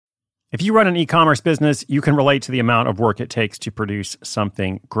If you run an e-commerce business, you can relate to the amount of work it takes to produce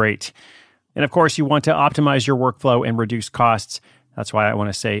something great. And of course, you want to optimize your workflow and reduce costs. That's why I want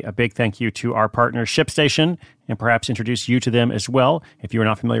to say a big thank you to our partner, ShipStation, and perhaps introduce you to them as well. If you're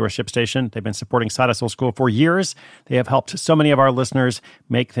not familiar with ShipStation, they've been supporting Side Hustle School for years. They have helped so many of our listeners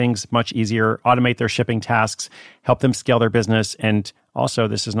make things much easier, automate their shipping tasks, help them scale their business, and also,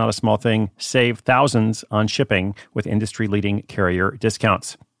 this is not a small thing, save thousands on shipping with industry-leading carrier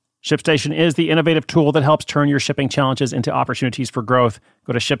discounts. ShipStation is the innovative tool that helps turn your shipping challenges into opportunities for growth.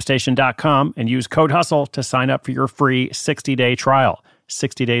 Go to ShipStation.com and use code HUSTLE to sign up for your free 60-day trial.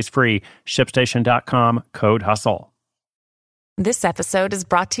 60 days free. ShipStation.com, code HUSTLE. This episode is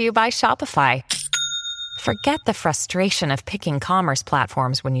brought to you by Shopify. Forget the frustration of picking commerce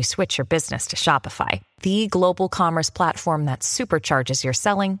platforms when you switch your business to Shopify, the global commerce platform that supercharges your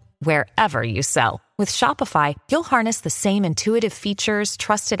selling wherever you sell. With Shopify, you'll harness the same intuitive features,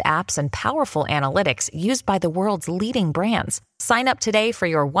 trusted apps, and powerful analytics used by the world's leading brands. Sign up today for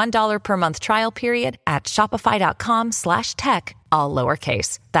your $1 per month trial period at shopify.com/tech, all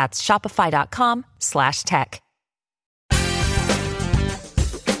lowercase. That's shopify.com/tech.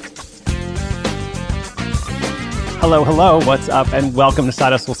 Hello, what's up, and welcome to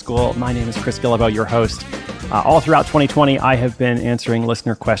Side Hustle School. My name is Chris Guillebeau, your host. All throughout 2020, I have been answering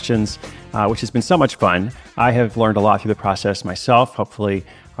listener questions, which has been so much fun. I have learned a lot through the process myself. Hopefully,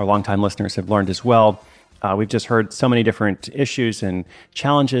 our longtime listeners have learned as well. We've just heard so many different issues and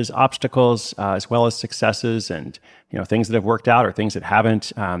challenges, obstacles, as well as successes, and things that have worked out or things that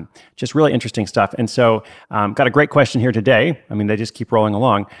haven't. Just really interesting stuff. And so, got a great question here today. I mean, they just keep rolling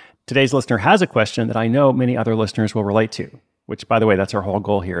along. Today's listener has a question that I know many other listeners will relate to, which, by the way, that's our whole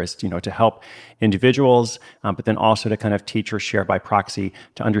goal here is, to help individuals, but then also to kind of teach or share by proxy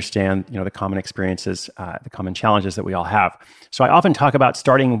to understand, the common experiences, the common challenges that we all have. So I often talk about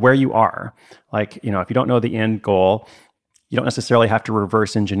starting where you are. Like, if you don't know the end goal, you don't necessarily have to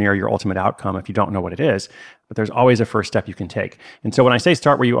reverse engineer your ultimate outcome if you don't know what it is, but there's always a first step you can take. And so when I say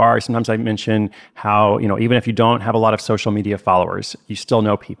start where you are, sometimes I mention how, even if you don't have a lot of social media followers, you still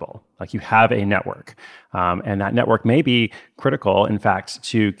know people, like you have a network. And that network may be critical, in fact,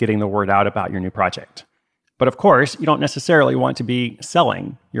 to getting the word out about your new project. But of course, you don't necessarily want to be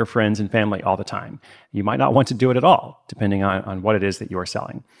selling your friends and family all the time. You might not want to do it at all, depending on what it is that you are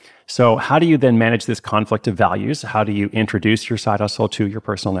selling. So how do you then manage this conflict of values? How do you introduce your side hustle to your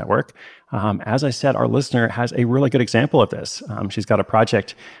personal network? As I said, our listener has a really good example of this. She's got a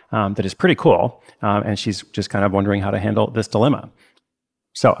project that is pretty cool, and she's just kind of wondering how to handle this dilemma.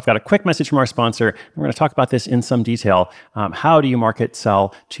 So I've got a quick message from our sponsor. We're going to talk about this in some detail. How do you market,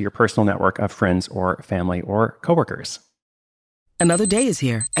 sell to your personal network of friends or family or coworkers? Another day is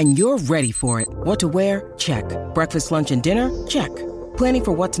here, and you're ready for it. What to wear? Check. Breakfast, lunch, and dinner? Check. Planning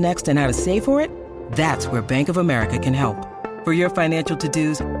for what's next and how to save for it? That's where Bank of America can help. For your financial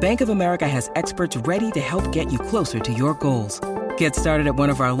to-dos, Bank of America has experts ready to help get you closer to your goals. Get started at one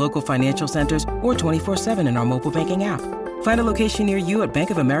of our local financial centers or 24/7 in our mobile banking app. Find a location near you at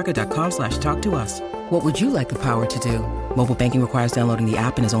bankofamerica.com/talktous. What would you like the power to do? Mobile banking requires downloading the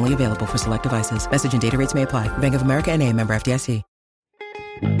app and is only available for select devices. Message and data rates may apply. Bank of America NA, member FDIC.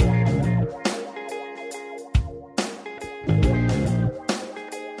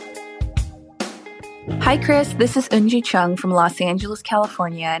 Hi, Chris. This is Eunji Chung from Los Angeles,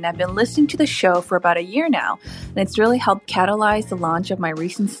 California, and I've been listening to the show for about a year now, and it's really helped catalyze the launch of my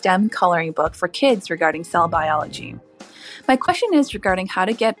recent STEM coloring book for kids regarding cell biology. My question is regarding how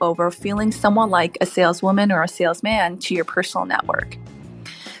to get over feeling somewhat like a saleswoman or a salesman to your personal network.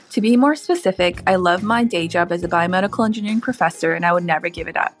 To be more specific, I love my day job as a biomedical engineering professor, and I would never give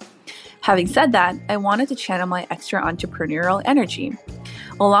it up. Having said that, I wanted to channel my extra entrepreneurial energy.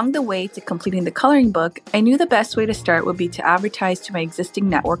 Along the way to completing the coloring book, I knew the best way to start would be to advertise to my existing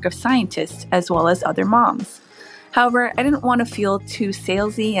network of scientists as well as other moms. However, I didn't want to feel too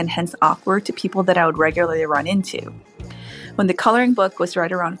salesy and hence awkward to people that I would regularly run into. When the coloring book was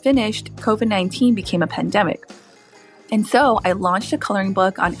right around finished, COVID-19 became a pandemic. And so I launched a coloring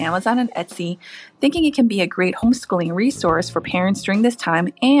book on Amazon and Etsy, thinking it can be a great homeschooling resource for parents during this time,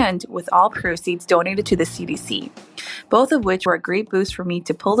 and with all proceeds donated to the CDC, both of which were a great boost for me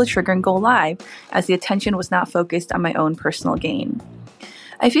to pull the trigger and go live, as the attention was not focused on my own personal gain.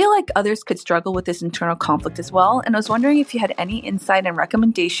 I feel like others could struggle with this internal conflict as well, and I was wondering if you had any insight and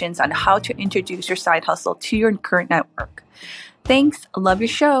recommendations on how to introduce your side hustle to your current network. Thanks, love your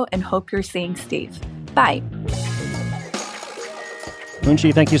show, and hope you're staying safe. Bye.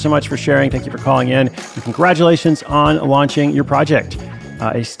 Eunji, thank you so much for sharing. Thank you for calling in. And congratulations on launching your project,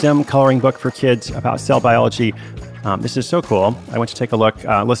 a STEM coloring book for kids about cell biology. This is so cool. I went to take a look.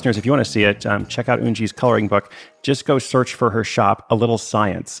 Listeners, if you want to see it, check out Eunji's coloring book. Just go search for her shop, A Little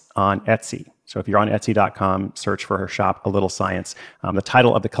Science, on Etsy. So if you're on Etsy.com, search for her shop, A Little Science. The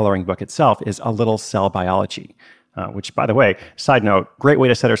title of the coloring book itself is A Little Cell Biology, which, by the way, side note, great way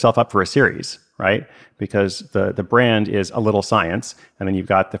to set herself up for a series, right? Because the brand is A Little Science, and then you've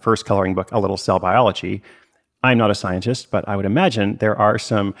got the first coloring book, A Little Cell Biology. I'm not a scientist, but I would imagine there are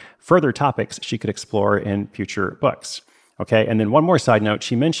some further topics she could explore in future books. Okay, and then one more side note,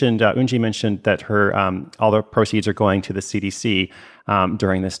 Eunji mentioned that her all the proceeds are going to the CDC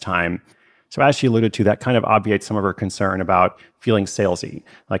during this time. So as she alluded to, that kind of obviates some of her concern about feeling salesy.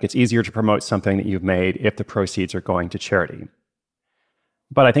 Like it's easier to promote something that you've made if the proceeds are going to charity.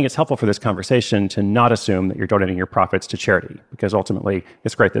 But I think it's helpful for this conversation to not assume that you're donating your profits to charity, because ultimately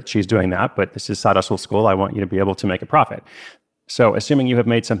it's great that she's doing that, but this is Side Hustle School. I want you to be able to make a profit. So assuming you have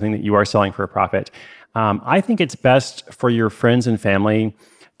made something that you are selling for a profit, I think it's best for your friends and family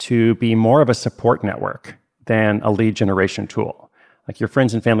to be more of a support network than a lead generation tool. Like your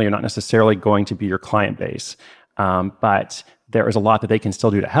friends and family are not necessarily going to be your client base, but there is a lot that they can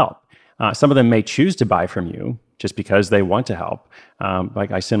still do to help. Some of them may choose to buy from you just because they want to help. Like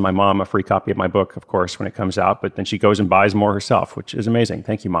I send my mom a free copy of my book, of course, when it comes out, but then she goes and buys more herself, which is amazing.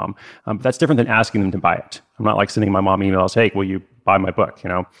 Thank you, Mom. But that's different than asking them to buy it. I'm not like sending my mom emails, hey, will you buy my book,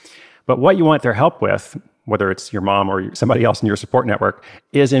 But what you want their help with, whether it's your mom or somebody else in your support network,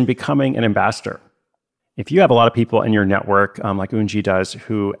 is in becoming an ambassador. If you have a lot of people in your network, like Eunji does,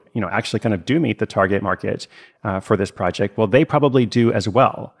 who actually kind of do meet the target market for this project, well, they probably do as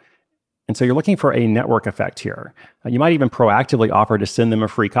well. And so you're looking for a network effect here. You might even proactively offer to send them a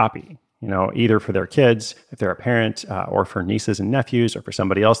free copy, either for their kids, if they're a parent, or for nieces and nephews, or for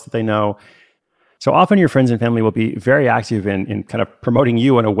somebody else that they know. So often your friends and family will be very active in kind of promoting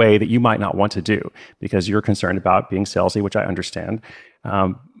you in a way that you might not want to do because you're concerned about being salesy, which I understand.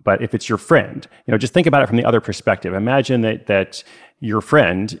 But if it's your friend, just think about it from the other perspective. Imagine that your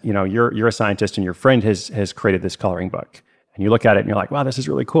friend, you're a scientist and your friend has created this coloring book. And you look at it and you're like, wow, this is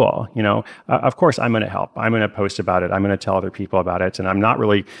really cool. Of course, I'm going to help. I'm going to post about it. I'm going to tell other people about it. And I'm not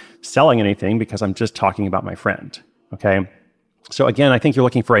really selling anything because I'm just talking about my friend. Okay. So again, I think you're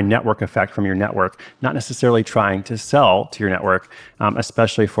looking for a network effect from your network, not necessarily trying to sell to your network,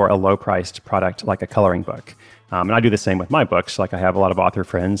 especially for a low-priced product like a coloring book. And I do the same with my books. Like I have a lot of author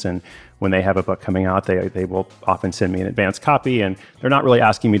friends, and when they have a book coming out, they will often send me an advanced copy, and they're not really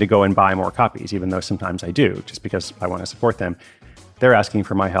asking me to go and buy more copies, even though sometimes I do, just because I want to support them. They're asking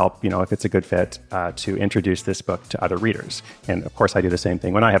for my help, if it's a good fit, to introduce this book to other readers. And of course, I do the same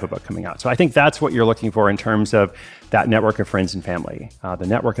thing when I have a book coming out. So I think that's what you're looking for in terms of that network of friends and family, the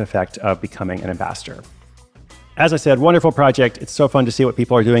network effect of becoming an ambassador. As I said, wonderful project. It's so fun to see what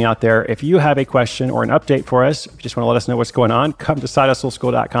people are doing out there. If you have a question or an update for us, if you just want to let us know what's going on, come to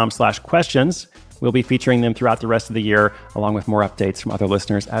sidehustleschool.com/questions. We'll be featuring them throughout the rest of the year, along with more updates from other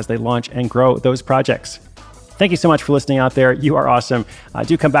listeners as they launch and grow those projects. Thank you so much for listening out there. You are awesome.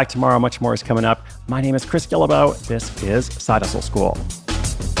 Do come back tomorrow. Much more is coming up. My name is Chris Guillebeau. This is Side Hustle School.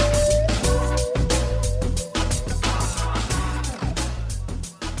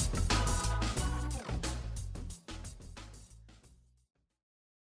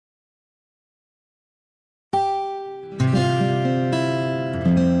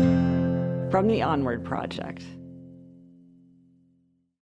 From the Onward Project.